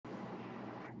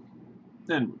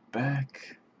And we're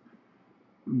back.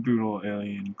 Brutal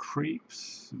alien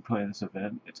creeps. We're playing this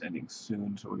event. It's ending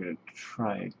soon, so we're gonna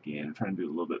try again. I'm trying to do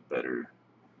a little bit better.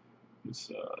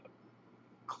 It's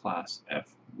class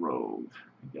F rogue.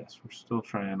 I guess we're still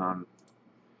trying on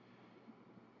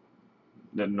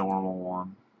the normal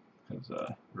one because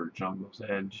for Jungle's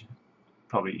Edge,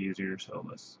 probably easier. So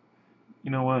let's.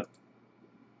 You know what?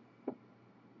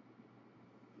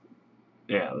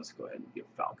 Yeah, let's go ahead and give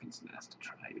Falcon's Nest a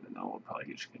try. Even though we're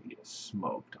probably just gonna get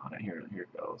smoked on it. Here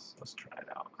it goes. Let's try it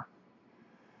out.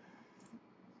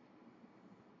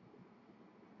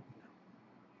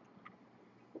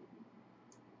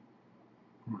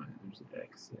 Alright, there's the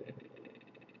exit.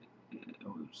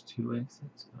 Oh, there's two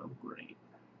exits? Oh, great.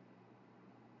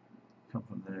 Come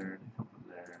from there, they come from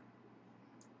there.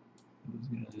 Those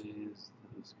guys,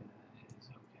 okay.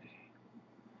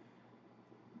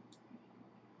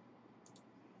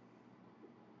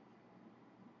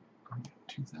 I got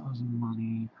 2,000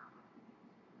 money.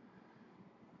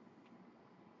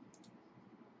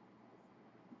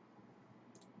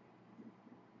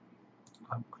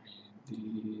 Upgrade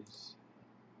these.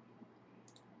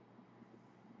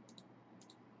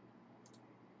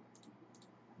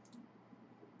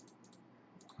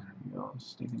 There we go.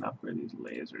 So you can upgrade these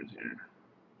lasers here.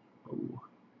 Oh.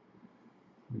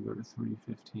 We go to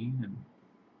 315 and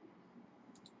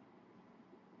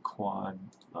quad.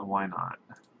 Why not?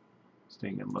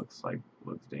 Stinging looks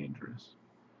dangerous.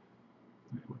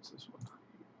 Wait, what's this one?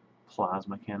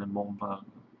 Plasma cannonball.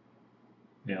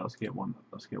 Yeah, let's get one.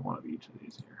 Let's get one of each of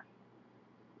these here.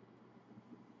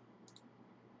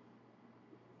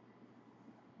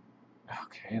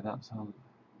 Okay, that sounds.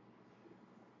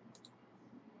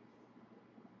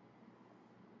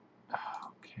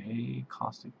 Okay,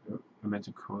 caustic emits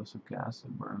a corrosive gas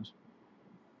that burns.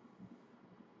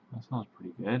 That sounds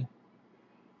pretty good.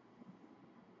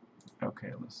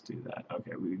 Okay, let's do that.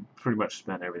 Okay, we pretty much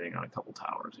spent everything on a couple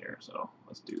towers here, so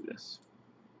let's do this.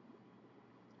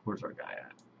 Where's our guy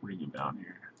at? Bring him down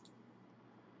here.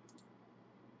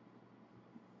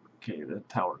 Okay, the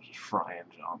tower's just frying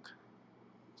junk.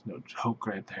 It's no joke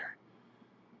right there.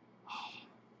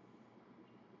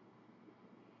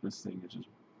 This thing is just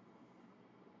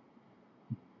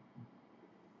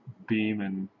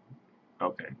beaming.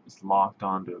 Okay, it's locked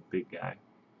onto a big guy.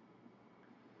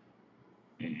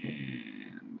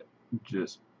 And it's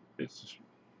just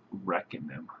wrecking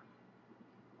them.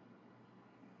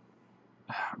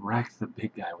 Wrecked the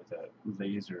big guy with a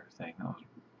laser thing. That was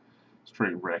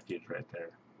straight wreckage right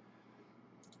there.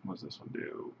 What's this one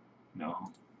do?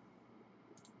 No.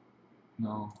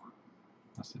 No.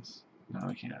 What's this? No,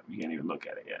 we can't even look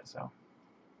at it yet, so.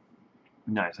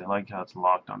 Nice, I like how it's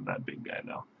locked on that big guy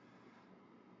though.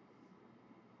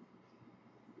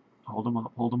 Hold him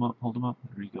up, hold him up, hold him up.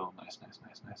 There you go. Nice, nice,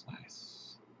 nice, nice,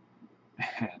 nice.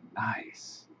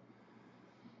 Nice.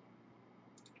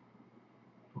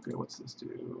 Okay, what's this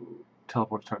do?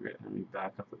 Teleport target enemy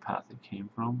back up the path it came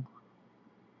from.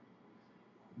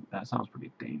 That sounds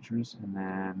pretty dangerous. And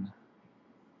then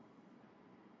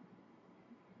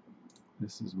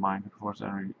this is mind force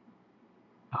enemy.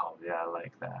 Oh yeah, I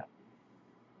like that.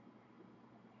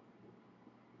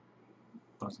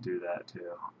 Let's do that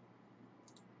too.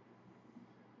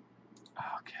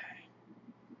 Okay.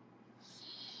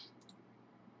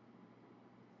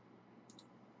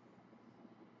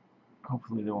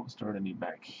 Hopefully they won't start any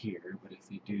back here, but if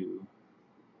they do,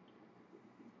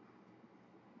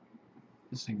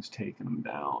 this thing's taking them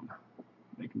down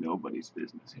like nobody's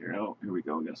business here. Oh, here we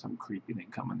go. We got some creepy thing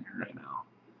coming here right now.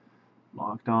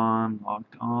 Locked on,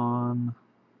 locked on.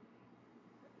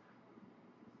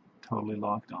 Totally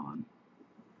locked on.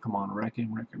 Come on, wreck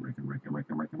him, wreck him, wreck him, wreck him, wreck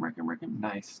him, wreck him, wreck him, wreck him.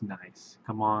 Nice, nice.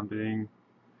 Come on, Bing.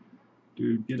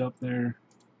 Dude, get up there.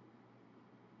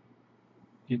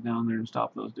 Get down there and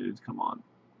stop those dudes. Come on.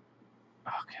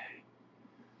 Okay.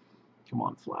 Come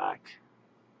on, Flak.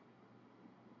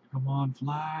 Come on,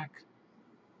 Flak.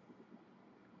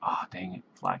 Ah, oh, dang it.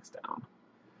 Flak's down.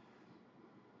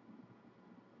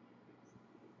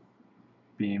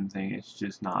 Beam thing, it's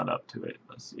just not up to it.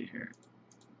 Let's see here.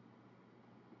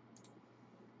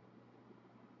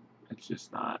 It's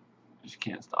just not. Just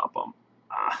can't stop them.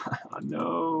 Ah,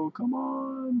 no. Come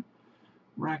on.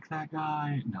 Wreck that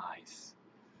guy. Nice.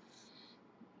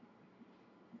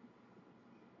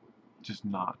 Just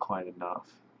not quite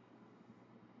enough.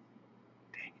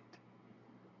 Dang it.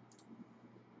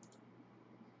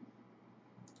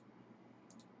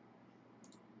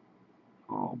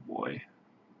 Oh boy.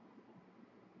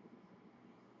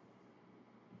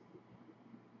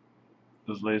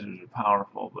 Those lasers are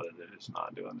powerful, but they're just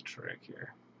not doing the trick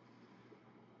here.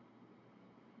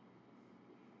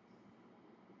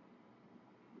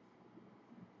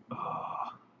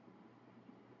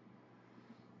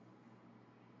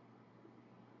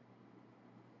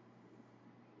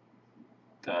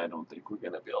 I don't think we're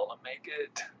gonna be able to make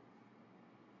it.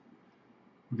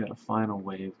 We got a final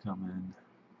wave coming.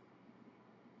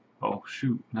 Oh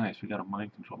shoot, nice, we got a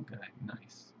mind control guy,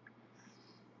 nice.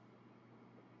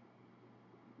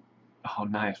 Oh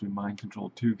nice, we mind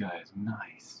controlled 2 guys,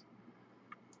 nice.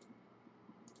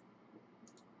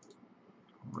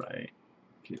 Right,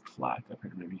 get Flack up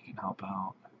here, maybe you can help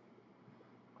out.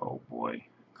 Oh boy,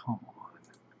 come on,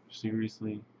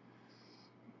 seriously?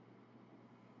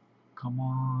 Come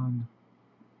on.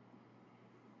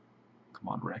 Come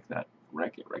on, wreck that.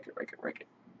 Wreck it, wreck it, wreck it, wreck it.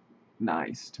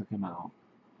 Nice, took him out.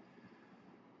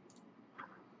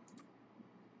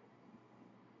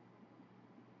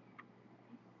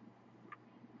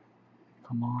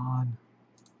 Come on.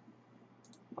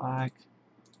 Black.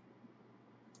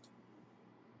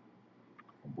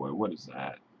 Oh boy, what is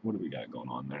that? What do we got going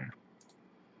on there?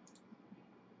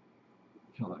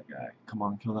 Kill that guy. Come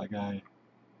on, kill that guy.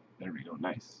 There we go,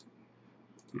 nice.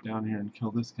 Get down here and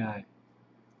kill this guy.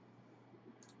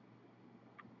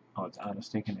 Oh, it's out of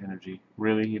stinking energy.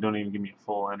 Really? You don't even give me a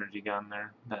full energy gun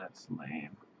there? That's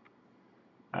lame.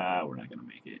 We're not gonna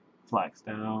make it. Flak's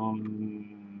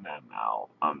down. I'm out.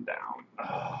 I'm down.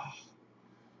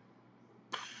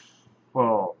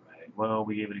 Alright, well,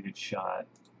 we gave it a good shot.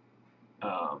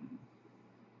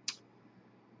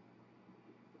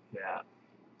 Yeah,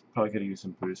 probably could have used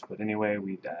some boost, but anyway,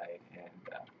 we died, and,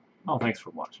 oh, thanks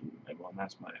for watching, everyone.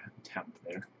 That's my attempt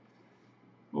there.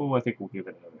 Oh, I think we'll give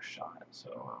it another shot,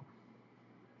 so,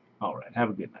 alright, have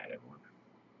a good night, everyone.